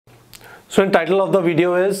So the title of the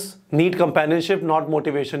video is NEET Companionship, not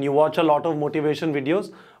motivation. You watch a lot of motivation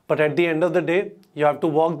videos, but at the end of the day, you have to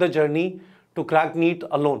walk the journey to crack NEET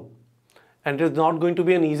alone. And it is not going to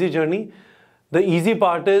be an easy journey. The easy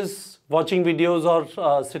part is watching videos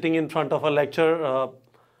or sitting in front of a lecture,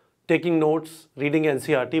 taking notes, reading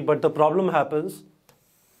NCERT. But the problem happens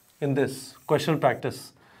in this question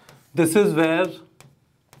practice. This is where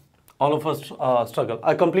all of us struggle.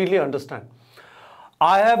 I completely understand.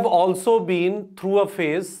 I have also been through a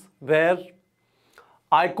phase where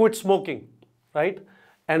I quit smoking, right?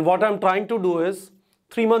 And what I'm trying to do is,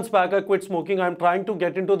 3 months back I quit smoking. I'm trying to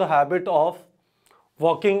get into the habit of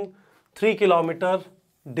walking 3 kilometers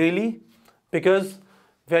daily, because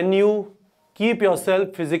when you keep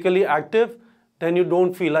yourself physically active, then you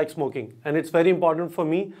don't feel like smoking. And it's very important for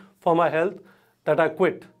me, for my health, that I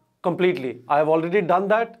quit completely. I've already done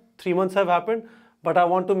that. 3 months have happened. But I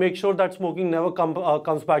want to make sure that smoking never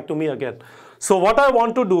comes back to me again. So what I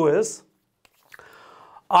want to do is,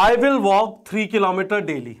 I will walk 3 kilometers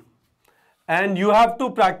daily. And you have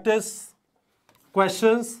to practice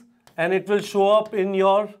questions, and it will show up in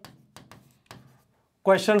your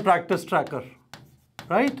question practice tracker,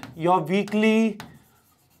 right? Your weekly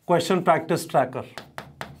question practice tracker.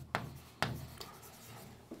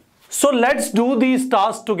 So let's do these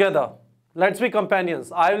tasks together. Let's be companions.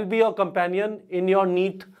 I will be your companion in your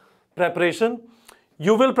NEET preparation.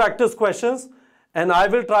 You will practice questions and I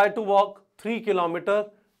will try to walk 3 kilometers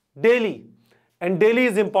daily. And daily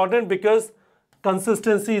is important because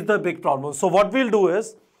consistency is the big problem. So what we'll do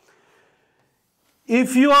is,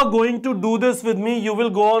 if you are going to do this with me, you will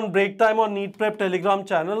go on break time on NEET Prep Telegram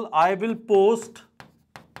channel. I will post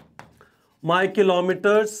my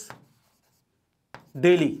kilometers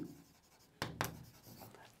daily.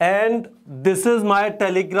 And this is my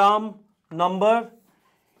Telegram number.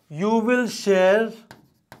 You will share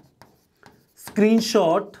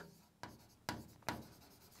screenshot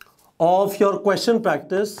of your question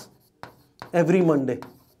practice every Monday.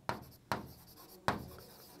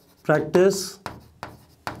 Practice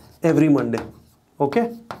every Monday.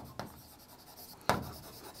 Okay?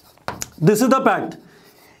 This is the pact.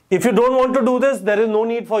 If you don't want to do this, there is no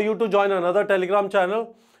need for you to join another Telegram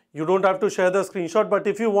channel. You don't have to share the screenshot, but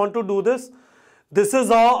if you want to do this, this is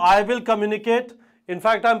how I will communicate. In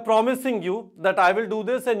fact, I'm promising you that I will do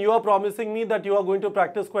this, and you are promising me that you are going to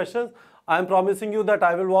practice questions. I'm promising you that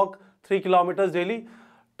I will walk 3 kilometers daily,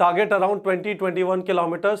 target around 20-21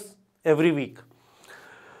 kilometers every week.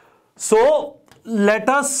 So let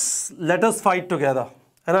us fight together,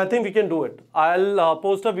 and I think we can do it. I'll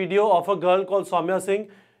post a video of a girl called Soumya Singh.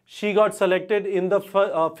 She got selected in the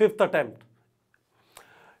 5th attempt.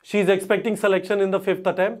 She's expecting selection in the 5th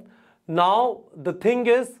attempt. Now, the thing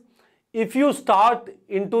is, if you start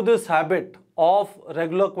into this habit of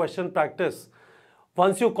regular question practice,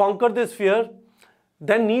 once you conquer this fear,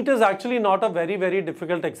 then NEET is actually not a very, very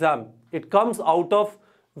difficult exam. It comes out of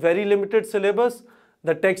very limited syllabus.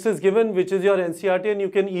 The text is given, which is your NCERT, and you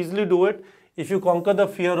can easily do it if you conquer the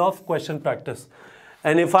fear of question practice.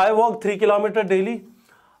 And if I walk 3 kilometers daily,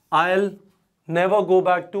 I'll never go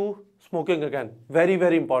back to smoking again. Very,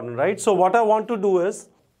 very important, right? So what I want to do is,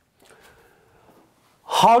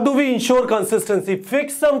 how do we ensure consistency?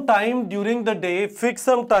 Fix some time during the day. Fix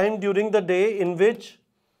some time during the day in which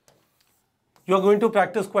you are going to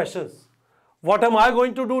practice questions. What am I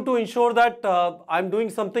going to do to ensure that I'm doing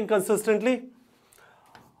something consistently?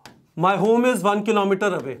 My home is 1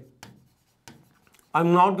 kilometer away.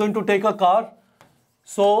 I'm not going to take a car.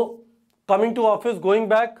 So coming to office, going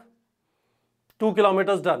back, 2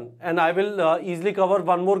 kilometers done, and I will easily cover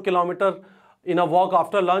 1 more kilometer in a walk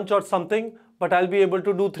after lunch or something, but I'll be able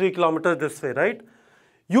to do 3 kilometers this way, right?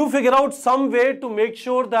 You figure out some way to make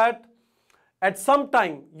sure that at some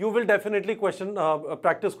time you will definitely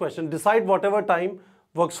practice question. Decide whatever time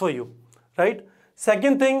works for you, right?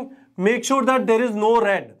 Second thing, make sure that there is no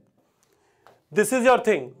red. This is your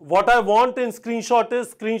thing. What I want in screenshot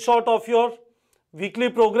is screenshot of your weekly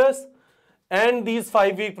progress and these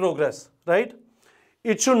 5-week progress, right?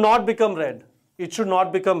 It should not become red. It should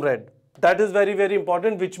not become red. That is very, very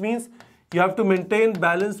important, which means you have to maintain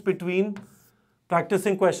balance between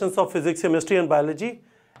practicing questions of physics, chemistry and biology,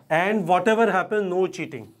 and whatever happens, no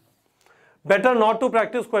cheating. Better not to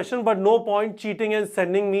practice questions, but no point cheating and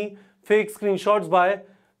sending me fake screenshots by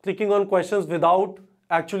clicking on questions without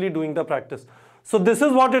actually doing the practice. So this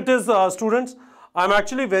is what it is, students. I'm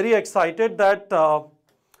actually very excited that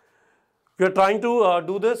we are trying to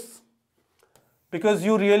do this, because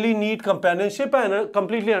you really need companionship, and I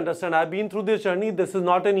completely understand. I've been through this journey. This is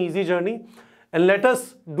not an easy journey, and let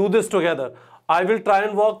us do this together. I will try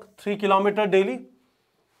and walk 3 kilometers daily.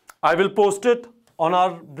 I will post it on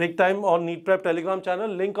our break time on NEET Prep Telegram channel.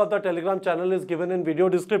 Link of the Telegram channel is given in video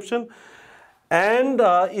description. And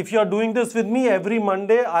if you are doing this with me every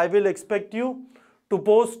Monday, I will expect you to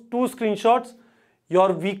post 2 screenshots,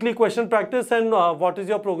 your weekly question practice and what is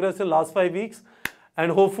your progress in last 5 weeks.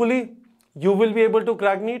 And hopefully you will be able to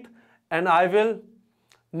crack NEET and I will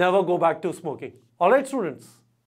never go back to smoking. All right, students.